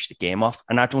to finish the game off.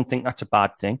 And I don't think that's a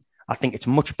bad thing. I think it's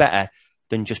much better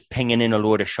than just pinging in a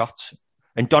load of shots.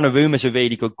 And Donnarumma's a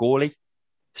really good goalie.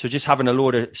 So just having a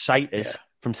load of sighters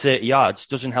from 30 yards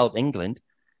doesn't help England.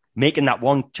 Making that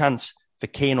one chance for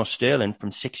Kane or Sterling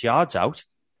from 6 yards out,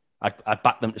 I'd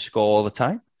back them to score all the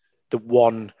time. The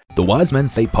Wise Men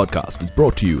Say podcast is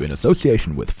brought to you in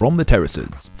association with From the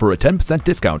Terraces. For a 10%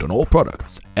 discount on all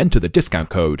products, enter the discount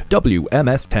code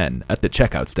WMS10 at the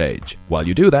checkout stage. While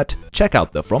you do that, check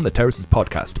out the From the Terraces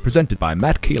podcast presented by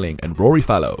Matt Keeling and Rory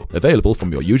Fallow, available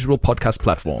from your usual podcast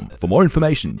platform. For more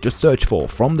information, just search for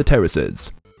From the Terraces.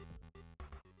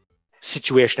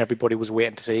 Situation everybody was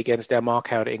waiting to see against Denmark,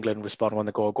 how did England respond when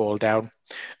they go a goal down?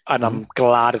 And I'm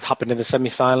glad it happened in the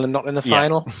semi-final and not in the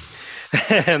final.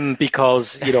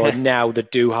 Because, now they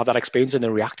do have that experience and they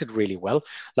reacted really well.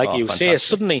 Like you say,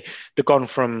 suddenly they've gone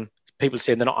from people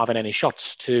saying they're not having any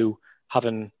shots to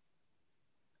having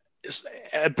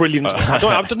a brilliant... I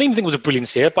don't even think it was a brilliant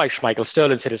save by Schmeichel.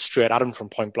 Sterling hit it straight at him from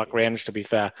point-blank range, to be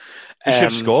fair. He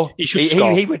should score.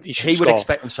 He would score.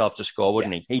 expect himself to score,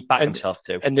 wouldn't he? He'd back himself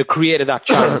too. And they created that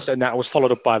chance, and that was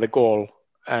followed up by the goal.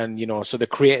 And, so they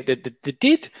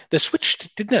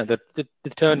switched, didn't they? They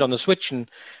turned on the switch and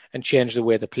changed the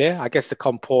way they play. I guess the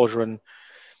composure and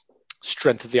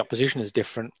strength of the opposition is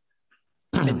different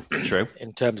True.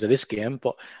 in terms of this game.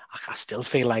 But I still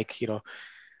feel like, a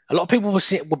lot of people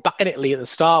were backing Italy at the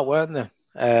start, weren't they?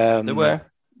 They were.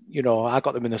 I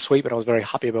got them in the sweep, and I was very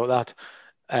happy about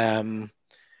that.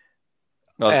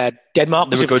 Denmark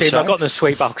was a team I got in the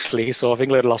sweep, actually. So if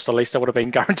England lost, at least I would have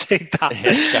been guaranteed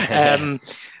that.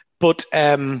 But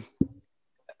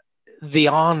they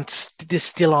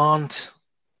still aren't.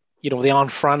 They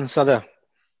aren't France, are they?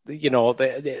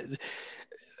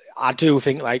 I do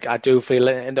feel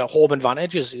and the home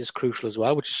advantage is crucial as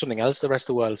well, which is something else the rest of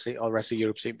the world or the rest of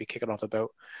Europe seem to be kicking off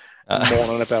about,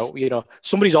 moaning about.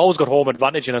 Somebody's always got home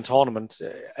advantage in a tournament,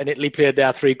 and Italy played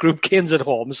their 3 group games at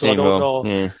home, so I don't know.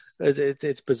 Yeah.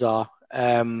 It's bizarre.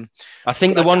 I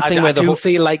think the one thing I do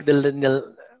feel like I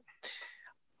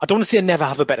don't want to say never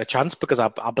have a better chance, because I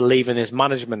believe in this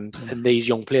management and these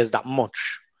young players that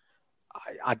much.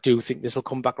 I do think this will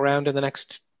come back around in the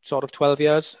next sort of 12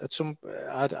 years at some.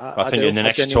 I think in the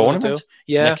next tournament.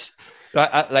 Yeah.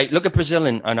 Look at Brazil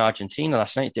and Argentina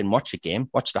last night. Didn't watch the game,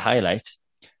 watched the highlights.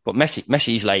 But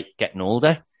Messi's like getting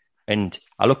older. And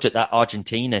I looked at that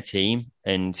Argentina team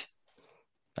and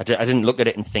I didn't look at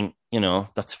it and think,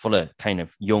 that's full of kind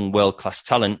of young world-class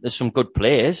talent. There's some good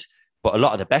players, but a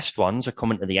lot of the best ones are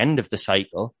coming to the end of the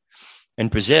cycle. In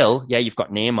Brazil, you've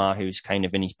got Neymar, who's kind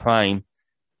of in his prime,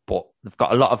 but they've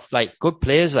got a lot of like good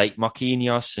players like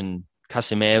Marquinhos and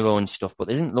Casemiro and stuff, but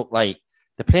they didn't look like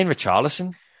they're playing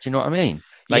Richarlison. Do you know what I mean?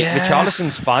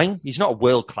 Richarlison's fine. He's not a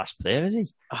world-class player, is he?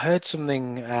 I heard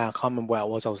something, I can't remember where it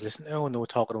was I was listening to, and they were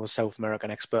talking to a South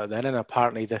American expert then, and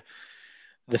apparently the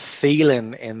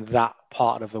feeling in that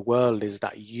part of the world is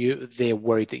that they're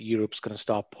worried that Europe's going to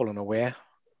start pulling away.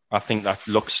 I think that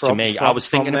looks to me. I was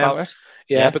thinking about it.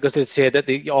 Yeah, because they say that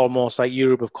they almost like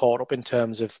Europe have caught up in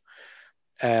terms of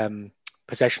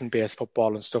possession-based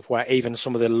football and stuff, where even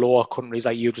some of the lower countries,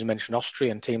 like you just mentioned,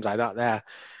 Austria and teams like that, they're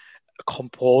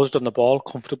composed on the ball,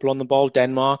 comfortable on the ball.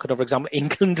 Denmark, another example.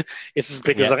 England is as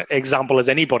big as an example as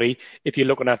anybody if you're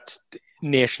looking at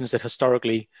nations that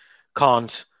historically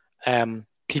can't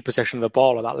keep possession of the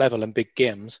ball at that level in big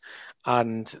games.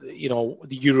 And, the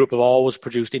Europe have always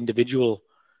produced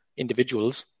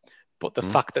individuals, but the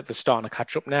fact that they're starting to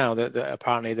catch up now, that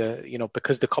apparently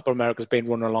because the Copa America has been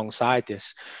running alongside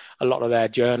this, a lot of their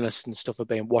journalists and stuff have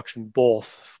been watching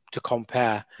both to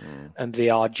compare, and they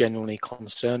are genuinely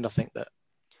concerned, I think, that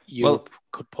Europe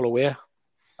could pull away.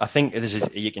 I think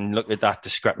you can look at that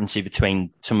discrepancy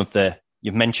between some of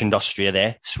you've mentioned Austria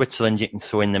there, Switzerland you can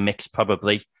throw in the mix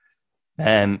probably.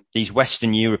 These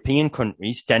Western European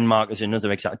countries, Denmark is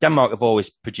another example. Denmark have always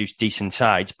produced decent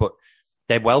sides, but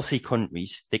they're wealthy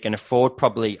countries. They can afford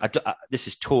probably, this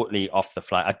is totally off the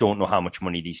fly. I don't know how much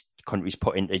money these countries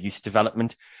put into youth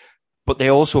development, but they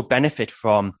also benefit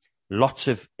from lots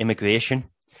of immigration.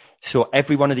 So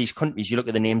every one of these countries, you look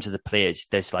at the names of the players,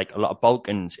 there's like a lot of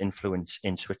Balkans influence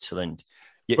in Switzerland.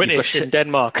 British in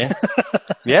Denmark.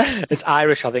 Yeah. It's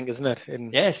Irish, I think, isn't it?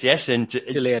 Yes. And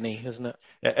Delaney, isn't it?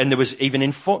 And there was, even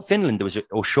in Finland, there was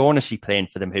O'Shaughnessy playing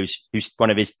for them, who's one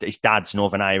of his dad's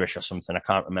Northern Irish or something. I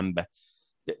can't remember.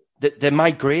 The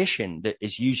migration that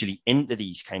is usually into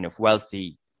these kind of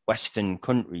wealthy Western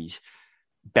countries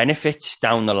benefits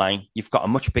down the line. You've got a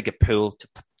much bigger pool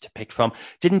to pick from.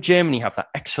 Didn't Germany have that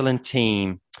excellent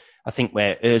team, I think,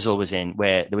 where Ozil was in,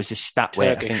 where there was this stat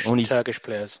where I think only Turkish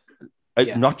players.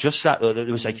 Not just that, though. There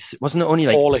was wasn't it only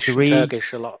like Polish, three?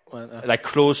 Turkish a lot, weren't there? Like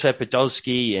Klose,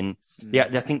 Podolski, and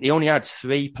I think they only had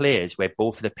 3 players where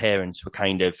both of the parents were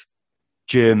kind of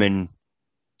German,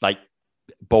 like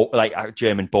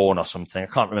German born or something. I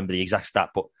can't remember the exact stat,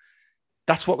 but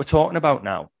that's what we're talking about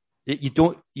now.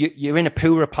 You're in a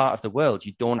poorer part of the world.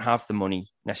 You don't have the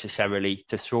money necessarily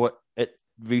to throw it at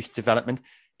youth development.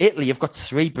 Italy have got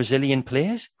 3 Brazilian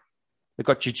players. They've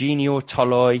got Jorginho,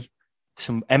 Toloi,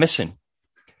 some Emerson.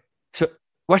 So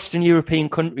Western European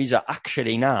countries are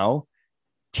actually now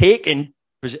taking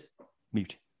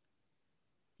mute.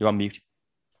 You're on mute.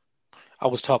 I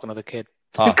was talking to the kid.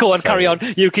 Go on, sorry. Carry on.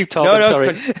 You keep talking. No,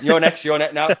 sorry. You're next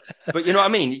now. But you know what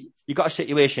I mean? You got a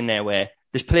situation there where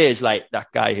there's players like that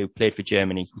guy who played for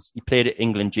Germany. He played at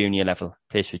England junior level,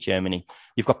 plays for Germany.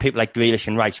 You've got people like Grealish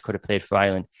and Rice could have played for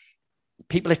Ireland.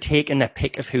 People are taking their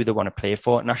pick of who they want to play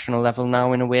for at national level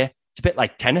now, in a way. It's a bit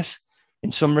like tennis. In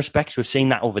some respects, we've seen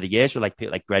that over the years with like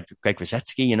people like Greg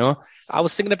Rosetsky, I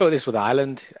was thinking about this with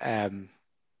Ireland.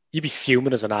 You'd be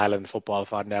fuming as an Ireland football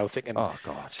fan now, thinking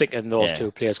those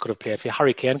 2 players could have played for you.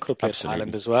 Harry Kane could have played for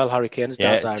Ireland as well. Harry Kane's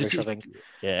dad's Irish, I think.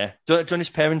 Yeah. Don't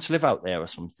his parents live out there or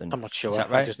something? I'm not sure. Is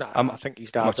that right? I think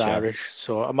his dad's Irish.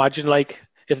 So imagine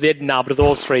if they'd nabbed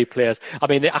those 3 players. I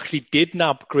mean, they actually did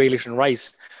nab Grealish and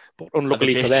Rice, but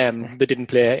unluckily for them, they didn't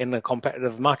play in a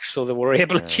competitive match, so they were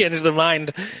able to change their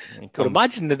mind. But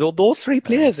imagine those 3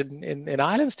 players in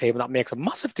Ireland's team, and that makes a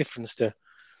massive difference to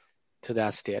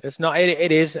their status. No,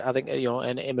 it is. I think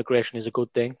and immigration is a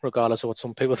good thing, regardless of what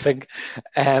some people think.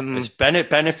 It's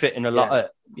benefiting a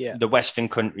lot of the Western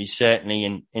countries,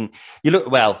 certainly. And you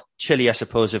look, Chile, I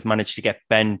suppose, have managed to get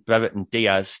Ben Brereton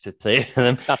Diaz to play for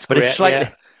them. That's great. It's slightly.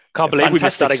 Yeah. Can't believe we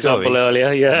missed that example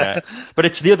earlier. Yeah. But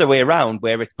it's the other way around,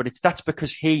 that's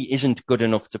because he isn't good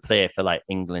enough to play for like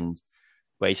England,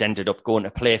 where he's ended up going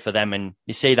to play for them. And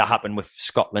you see that happen with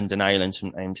Scotland and Ireland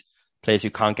sometimes. Players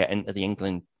who can't get into the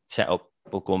England setup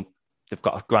will go. They've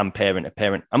got a grandparent, a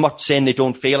parent. I'm not saying they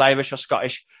don't feel Irish or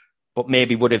Scottish, but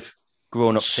maybe would have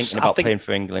grown up thinking about playing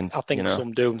for England. I think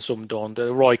some do and some don't.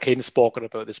 Roy Keane's spoken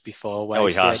about this before.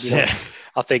 He has.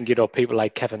 I think people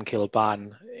like Kevin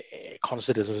Kilbane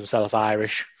considers himself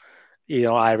Irish.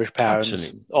 Irish parents.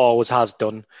 Absolutely. Always has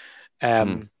done.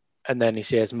 And then he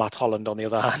says Matt Holland on the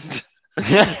other hand,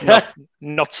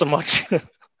 not so much.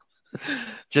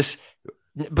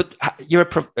 But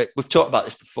we've talked about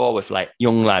this before with like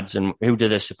young lads and who do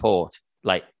they support?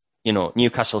 Like,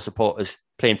 Newcastle supporters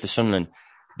playing for Sunderland.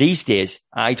 These days,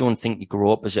 I don't think you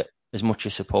grow up as much a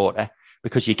supporter,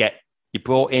 because you're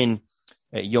brought in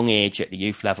at a young age at the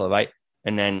youth level, right?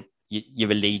 And then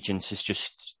your allegiance has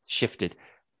just shifted.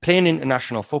 Playing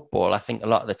international football, I think a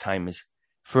lot of the time is,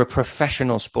 for a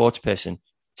professional sports person,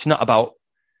 it's not about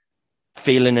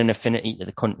feeling an affinity to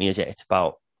the country, is it? It's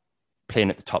about playing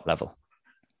at the top level.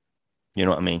 You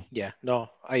know what I mean? Yeah, no,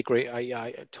 I agree.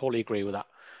 I totally agree with that.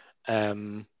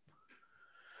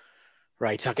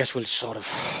 Right, I guess we'll sort of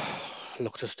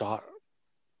look to start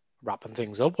wrapping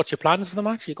things up. What's your plans for the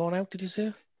match? Are you going out, did you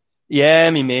say?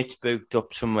 Yeah, my mate's booked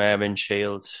up somewhere in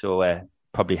Shields, so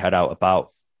probably head out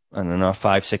about I don't know,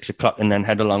 5, 6 o'clock, and then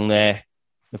head along there.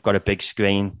 We've got a big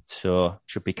screen, so it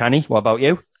should be canny. What about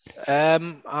you?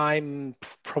 I'm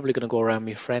probably going to go around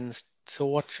with friends to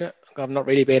watch it. I've not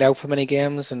really been out for many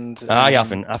games, and I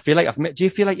haven't. I feel like do you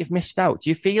feel like you've missed out? Do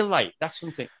you feel like that's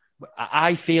something?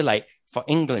 I feel like for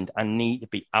England, I need to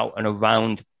be out and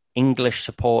around English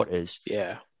supporters.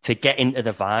 Yeah. To get into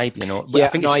the vibe, Yeah, I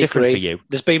think it's different agree. for you.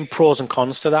 There's been pros and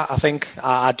cons to that. I think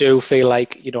I do feel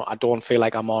like, I don't feel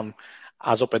like I'm on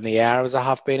as up in the air as I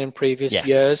have been in previous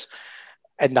years.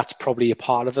 And that's probably a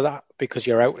part of that, because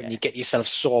you're out and you get yourself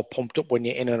so pumped up when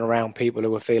you're in and around people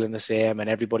who are feeling the same, and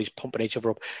everybody's pumping each other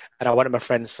up. And I went to my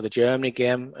friends for the Germany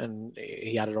game, and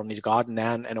he had it on his garden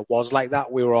there, and it was like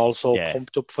that. We were all so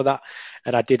pumped up for that,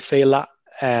 and I did feel that.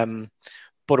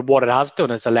 But what it has done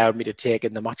is allowed me to take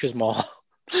in the matches more.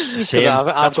 Because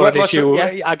I've got an issue.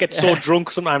 I get so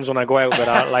drunk sometimes when I go out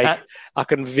that I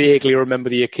can vaguely remember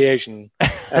the occasion,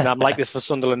 and I'm like this for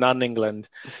Sunderland and England,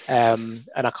 and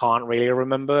I can't really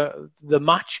remember the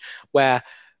match. Where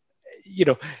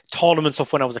tournaments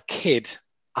of when I was a kid,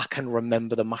 I can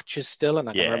remember the matches still, and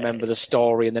I can remember the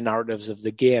story and the narratives of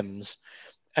the games.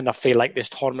 And I feel like this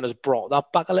tournament has brought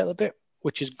that back a little bit,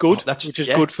 which is good. Which is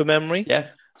good for memory. Yeah.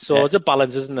 So it's a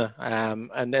balance, isn't it?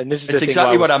 And this is it's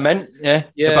exactly what I meant. Yeah.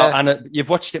 You've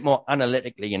watched it more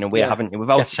analytically in a way, haven't you?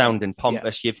 Without sounding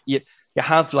pompous, you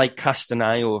have like cast an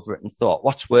eye over it and thought,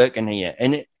 what's working here?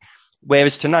 And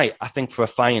whereas tonight, I think for a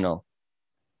final,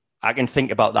 I can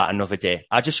think about that another day.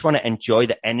 I just want to enjoy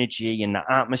the energy and the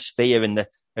atmosphere and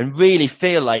really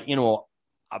feel like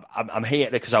I'm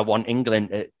here because I want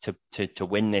England to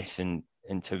win this and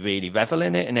to really revel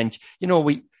in it. And then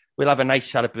we'll have a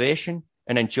nice celebration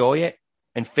and enjoy it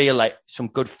and feel like some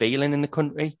good feeling in the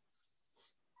country.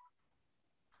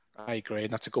 I agree.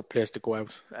 And that's a good place to go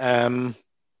out.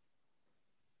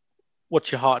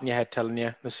 What's your heart and your head telling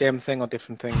you? The same thing or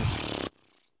different things?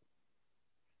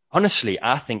 Honestly,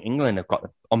 I think England have got,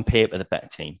 on paper, the better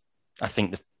team. I think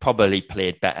they've probably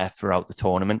played better throughout the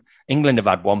tournament. England have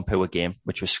had one poor game,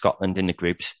 which was Scotland in the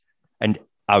groups. And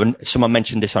someone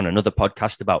mentioned this on another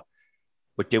podcast about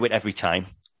we do it every time.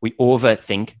 We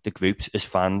overthink the groups as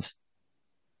fans.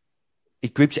 The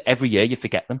groups every year, you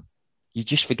forget them. You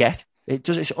just forget.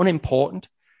 It's unimportant.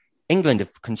 England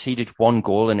have conceded one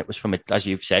goal, and it was from, as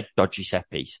you've said, dodgy set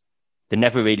piece. They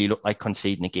never really looked like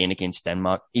conceding again against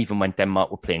Denmark, even when Denmark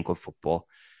were playing good football.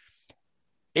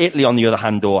 Italy, on the other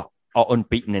hand, though, are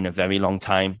unbeaten in a very long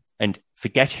time. And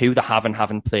forget who they have and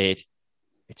haven't played.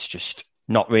 It's just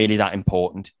not really that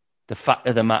important. The fact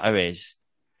of the matter is,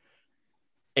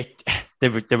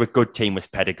 they're a good team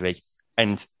with pedigree.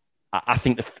 And I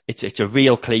think it's a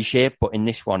real cliche, but in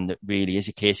this one, that really is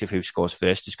a case of who scores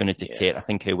first is going to dictate, I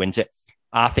think, who wins it.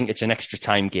 I think it's an extra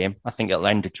time game. I think it'll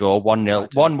end a draw,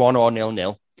 1-0, 1-1 or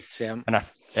 0-0. Same. And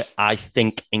I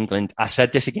think England, I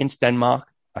said this against Denmark.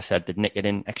 I said they'd nick it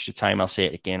in extra time. I'll say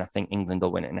it again. I think England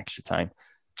will win it in extra time.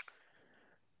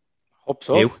 Hope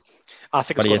so. You? I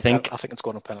think it's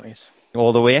going to penalties.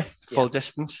 All the way? Full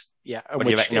distance? Yeah. What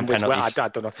do you reckon on penalties? I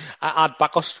don't know. I'd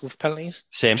back us with penalties.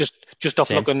 Same. Just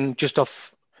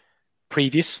off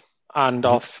previous and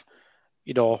off,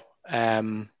 I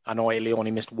know Italy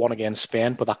only missed one against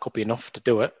Spain, but that could be enough to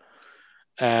do it.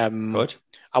 Good.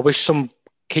 I wish some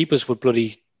keepers would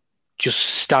bloody just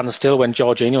stand still when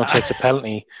Jorginho takes a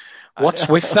penalty. What's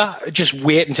with that? Just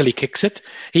wait until he kicks it.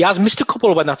 He has missed a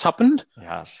couple when that's happened. He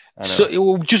has.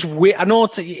 So just wait. I know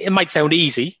it might sound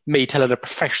easy, me telling a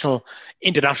professional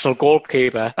international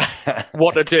goalkeeper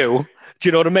what to do. Do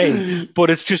you know what I mean? But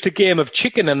it's just a game of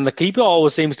chicken, and the keeper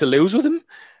always seems to lose with him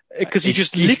because he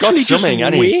just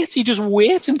waits. He just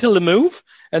waits until the move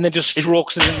and then just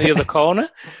strokes it in the other corner.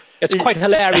 It's quite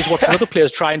hilarious watching other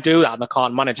players try and do that and they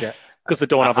can't manage it because they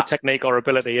don't have the technique or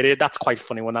ability. That's quite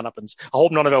funny when that happens. I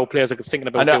hope none of our players are thinking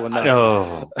about doing that.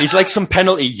 No, he's like some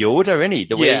penalty Yoda, isn't he?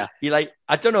 The way he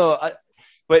I don't know,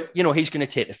 but he's going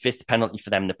to take the fifth penalty for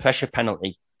them, the pressure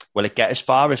penalty. Will it get as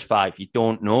far as 5? You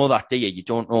don't know that, do you? You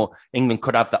don't know. England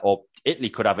could have that, or Italy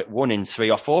could have it 1 in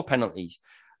 3 or 4 penalties.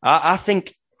 I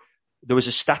think there was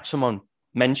a stat someone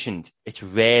mentioned. It's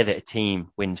rare that a team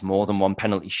wins more than 1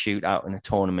 penalty shootout in a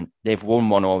tournament. They've won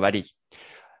 1 already.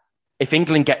 If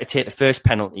England get to take the first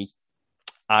penalty,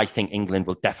 I think England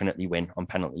will definitely win on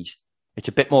penalties. It's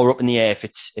a bit more up in the air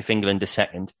if England are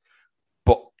second.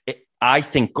 But I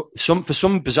think for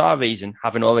some bizarre reason,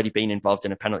 having already been involved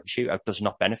in a penalty shootout does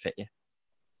not benefit you.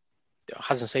 It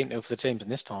hasn't seemed to for the teams in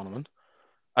this tournament.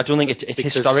 I don't think it's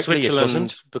historically it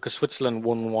doesn't. Because Switzerland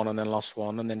won 1 and then lost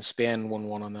 1, and then Spain won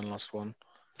 1 and then lost 1.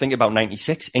 Think about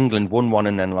 96. England won 1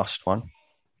 and then lost 1.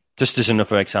 Just as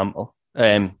another example.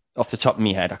 off the top of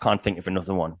my head, I can't think of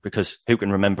another one because who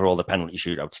can remember all the penalty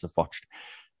shootouts they've watched?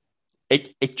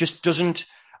 It just doesn't.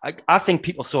 I think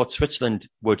people thought Switzerland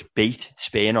would beat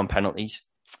Spain on penalties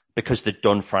because they'd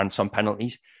done France on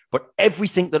penalties. But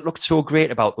everything that looked so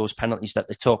great about those penalties that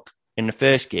they took in the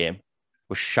first game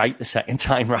was shite the second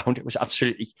time round. It was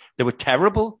absolutely, they were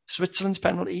terrible, Switzerland's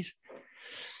penalties.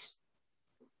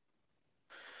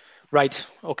 Right.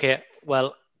 Okay.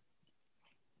 Well,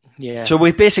 yeah. So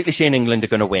we're basically saying England are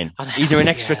going to win, either in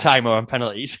extra time or on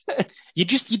penalties. you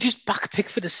just back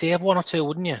Pickford to save one or two,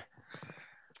 wouldn't you?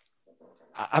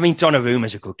 I mean,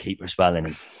 Donnarumma's a good keeper as well,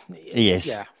 isn't he? He is.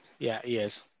 Yeah, he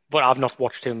is. But I've not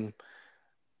watched him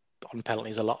on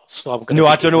penalties a lot, so I'm going. No,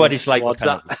 I don't know what he's like with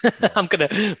that. I'm going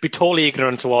to be totally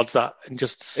ignorant towards that and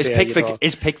just say,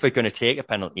 is Pickford going to take a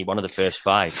penalty? One of the first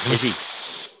five, is he?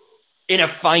 In a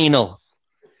final.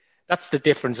 That's the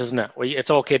difference, isn't it?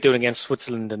 It's okay doing against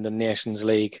Switzerland in the Nations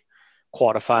League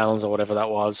quarterfinals or whatever that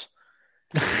was.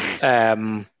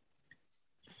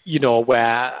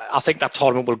 Where I think that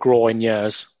tournament will grow in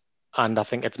years, and I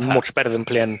think it's much better than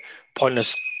playing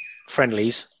pointless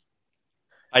friendlies.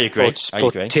 I agree.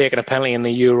 But taking a penalty in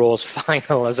the Euros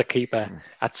final as a keeper,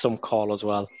 that's some call as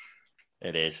well.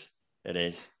 It is.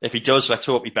 If he does, let's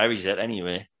hope he buries it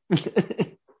anyway.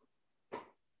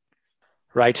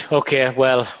 Right. Okay.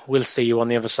 Well, we'll see you on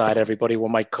the other side, everybody. We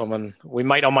might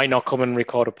or might not come and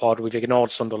record a pod. We've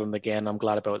ignored Sunderland again. I'm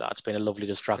glad about that. It's been a lovely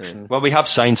distraction. Yeah. Well, we have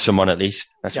signed someone at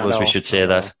least. I suppose we should say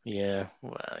that. Yeah.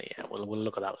 Well, yeah. We'll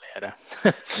look at that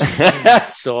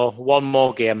later. So one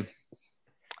more game.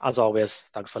 As always,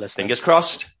 thanks for listening.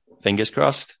 Fingers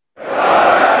crossed.